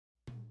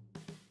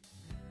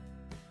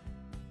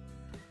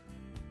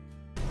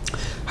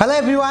Hello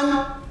everyone,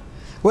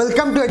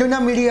 welcome to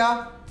EDUNOM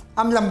MEDIA.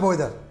 I'm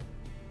Lambodar.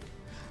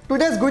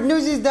 Today's good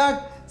news is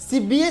that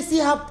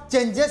CBSE have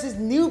changes its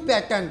new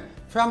pattern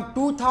from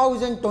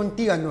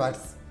 2020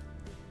 onwards.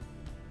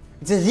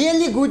 It's a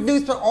really good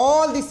news for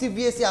all the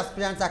CBSE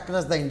aspirants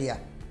across the India.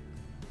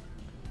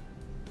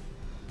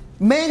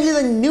 Mainly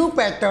the new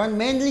pattern,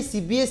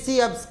 CBSE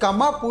has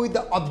come up with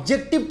the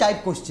objective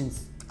type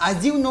questions.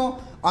 As you know,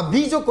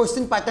 अभी जो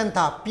question pattern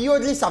था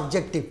purely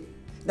subjective,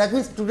 that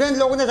means student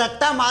लोगों ने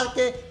रट्टा मार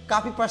के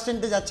काफी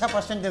percentage अच्छा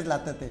परसेंटेज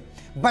लाते थे.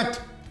 But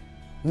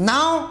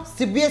now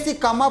CBSE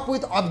come up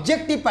with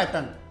objective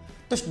pattern,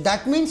 तो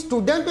that means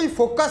student will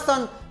focus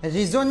on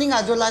reasoning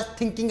as well as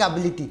thinking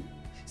ability.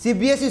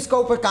 CBSE इसके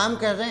ऊपर काम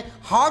कर रहे हैं,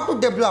 how to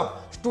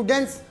develop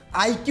students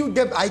IQ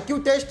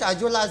test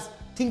as well as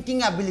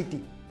thinking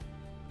ability.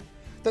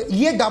 तो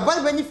ये double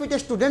benefit है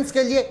स्टूडेंट्स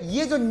के लिए.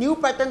 ये जो न्यू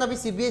पैटर्न अभी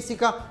सीबीएसई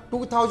का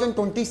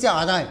 2020 से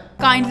आ रहा है.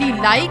 Kindly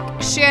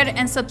like, share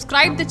and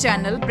subscribe the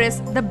channel, press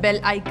the bell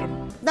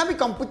icon. ना भी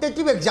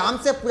कॉम्पिटिटिव एग्जाम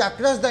से पूरा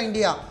अक्रॉस द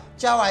इंडिया,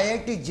 चाहे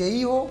आईआईटी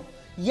जेईई हो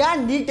या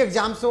नीट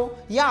एग्जाम्स हो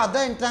या अदर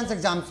एंट्रेंस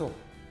एग्जाम्स हो,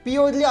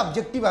 प्योरली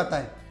ऑब्जेक्टिव आता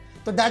है.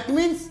 तो दैट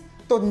मीन्स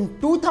तो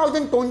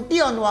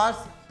 2020 ऑनवर्ड्स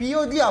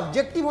प्योरली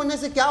ऑब्जेक्टिव होने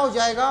से क्या हो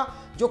जाएगा,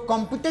 जो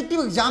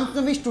कॉम्पिटिटिव एग्जाम्स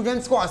में भी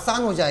स्टूडेंट्स को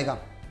आसान हो जाएगा.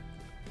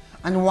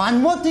 And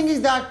one more thing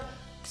is that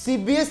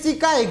CBSE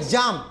का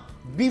exam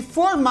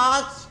before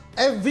March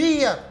every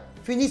year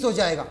finish हो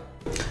जाएगा.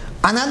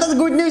 Another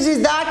good news is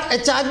that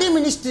HRD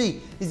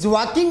ministry is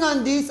working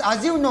on this.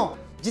 As you know,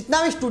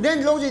 जितना भी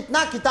स्टूडेंट लोग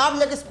जितना किताब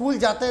लेके स्कूल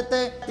जाते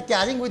थे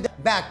कैरिंग विद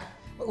बैग,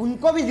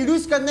 उनको भी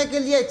रिड्यूस करने के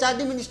लिए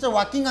HRD minister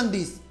working on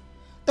this.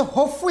 तो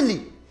होपफुली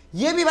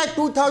ये भी बाय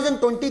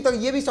 2020 तक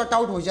ये भी सॉर्ट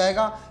आउट हो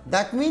जाएगा.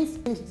 That means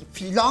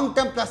long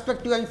term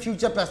perspective and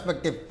future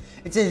perspective.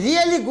 It's a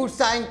really good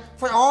sign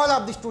for all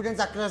of the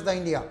students across the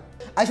India.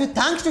 I should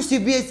thanks to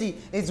CBSE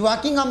is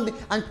working on the,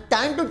 and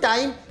time to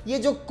time ये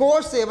जो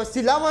course है,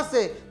 syllabus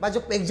है,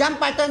 जो exam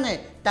pattern है,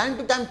 time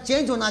to time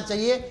change होना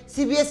चाहिए.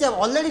 CBSE have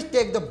already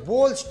taken the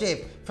bold step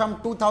from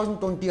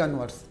 2020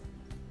 onwards.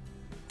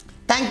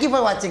 Thank you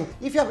for watching.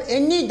 If you have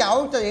any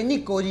doubts or any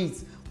queries,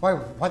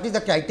 what is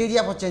the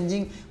criteria for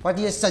changing, what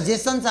is your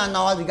suggestions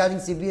and all regarding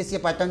CBSE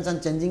patterns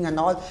and changing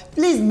and all,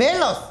 please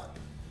mail us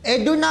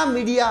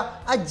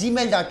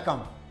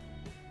edunomedia@gmail.com.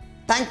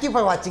 Thank you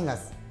for watching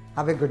us.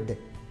 Have a good day.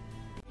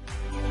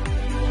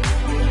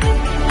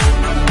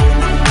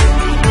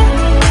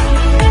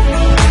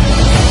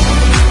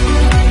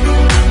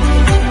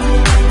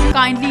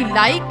 Kindly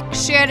like,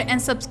 share and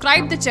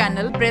subscribe the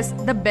channel, press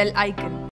the bell icon.